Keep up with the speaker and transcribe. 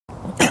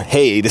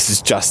Hey, this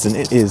is Justin.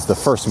 It is the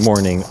first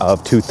morning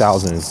of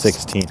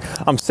 2016.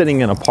 I'm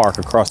sitting in a park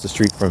across the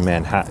street from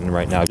Manhattan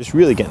right now, just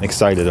really getting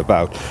excited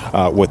about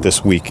what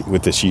this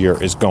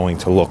year is going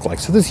to look like.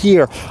 So this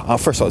year,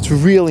 first of all, it's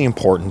really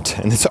important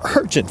and it's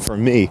urgent for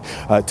me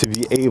to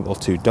be able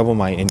to double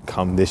my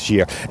income this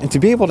year and to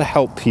be able to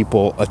help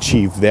people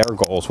achieve their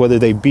goals, whether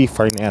they be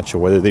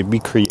financial, whether they be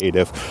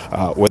creative,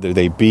 whether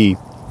they be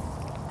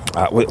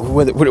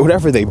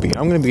whatever they be.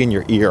 I'm going to be in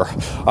your ear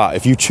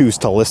if you choose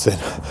to listen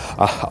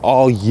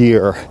all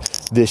year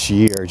this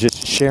year,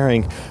 just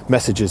sharing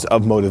messages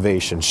of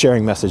motivation,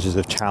 sharing messages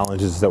of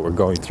challenges that we're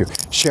going through,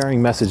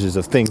 sharing messages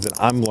of things that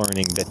I'm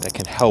learning that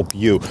can help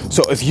you.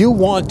 So if you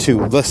want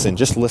to listen,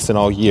 just listen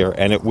all year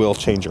and it will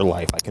change your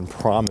life. I can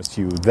promise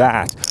you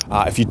that.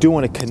 If you do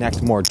want to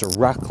connect more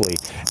directly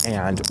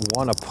and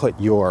want to put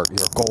your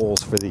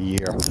goals for the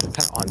year kind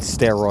of on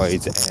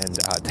steroids and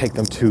take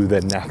them to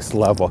the next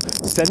level,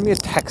 send me a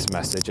text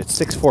message at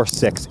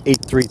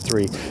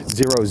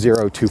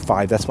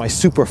 646-833-0025. That's my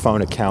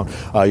Superphone account.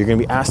 You're going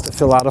to be asked to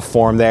fill out a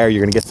form there.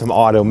 You're going to get some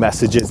auto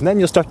messages, and then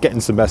you'll start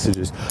getting some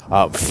messages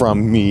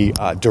from me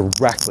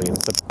directly. And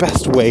it's the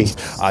best way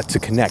to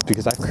connect,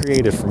 because I've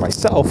created for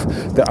myself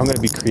that I'm going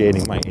to be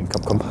creating my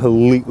income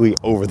completely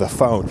over the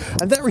phone.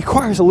 And that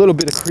requires a little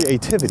bit of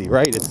creativity,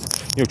 right? It's,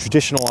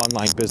 traditional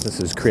online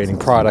businesses, creating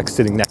products,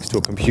 sitting next to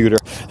a computer.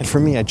 And for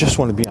me, I just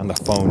want to be on the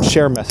phone,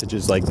 share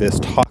messages like this,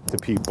 talk to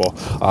people,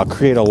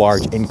 create a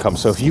large income.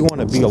 So if you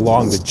want to be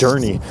along the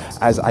journey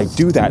as I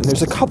do that, and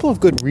there's a couple of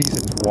good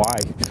reasons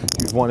why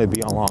you'd want to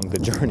be along the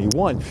journey.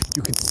 One,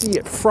 you can see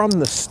it from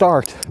the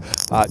start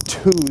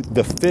to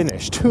the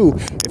finish. Two,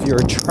 if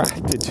you're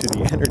attracted to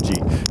the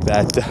energy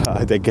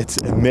that gets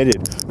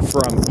emitted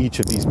from each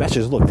of these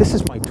messages. Look, this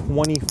is my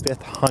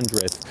 25th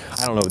hundredth.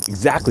 I don't know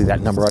exactly that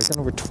number. I've done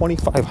over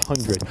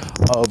 2,500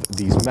 of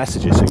these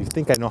messages. So you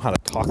think I know how to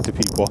talk to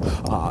people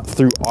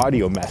through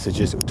audio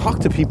messages, talk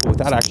to people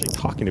without actually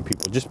talking to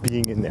people, just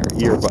being in their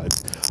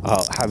earbuds,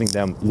 having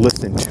them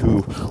listen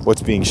to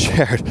what's being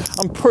shared.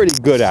 I'm pretty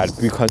good at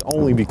it not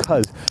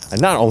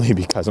only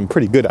because I'm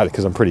pretty good at it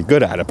because I'm pretty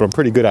good at it, but I'm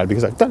pretty good at it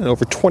because I've done it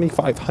over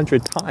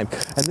 2,500 times.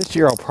 And this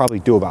year I'll probably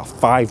do about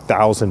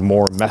 5,000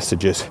 more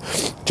messages,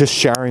 just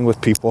sharing with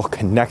people,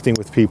 connecting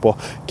with people,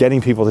 getting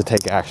people to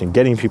take action,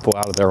 getting people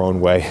out of their own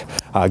way,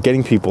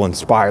 getting people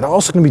inspired. I'm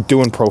also going to be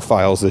doing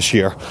profiles this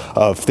year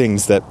of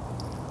things that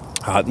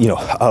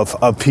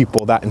of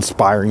people that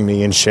inspiring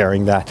me and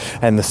sharing that,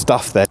 and the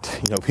stuff that,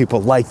 people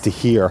like to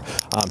hear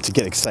to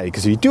get excited.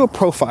 Because if you do a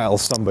profile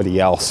of somebody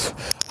else,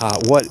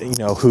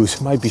 who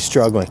might be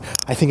struggling,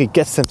 I think it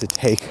gets them to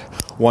take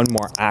one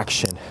more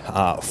action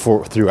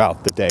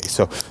throughout the day.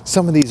 So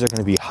some of these are going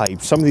to be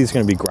hype, some of these are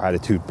going to be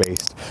gratitude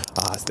based.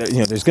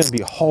 There's going to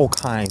be whole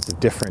kinds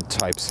of different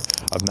types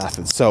of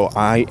methods. So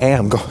I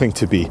am going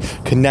to be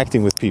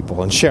connecting with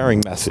people and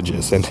sharing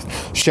messages and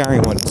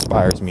sharing what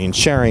inspires me and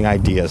sharing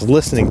ideas,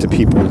 listening to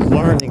people,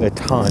 learning a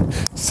ton,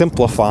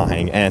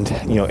 simplifying. And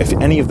if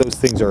any of those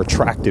things are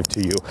attractive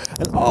to you,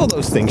 and all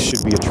those things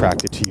should be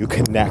attractive to you,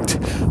 connect.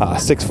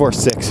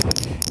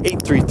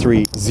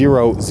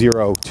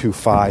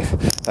 646-833-0025.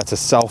 That's a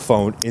cell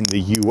phone in the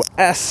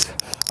US.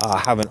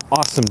 Have an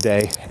awesome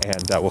day,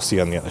 and we'll see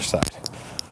you on the other side.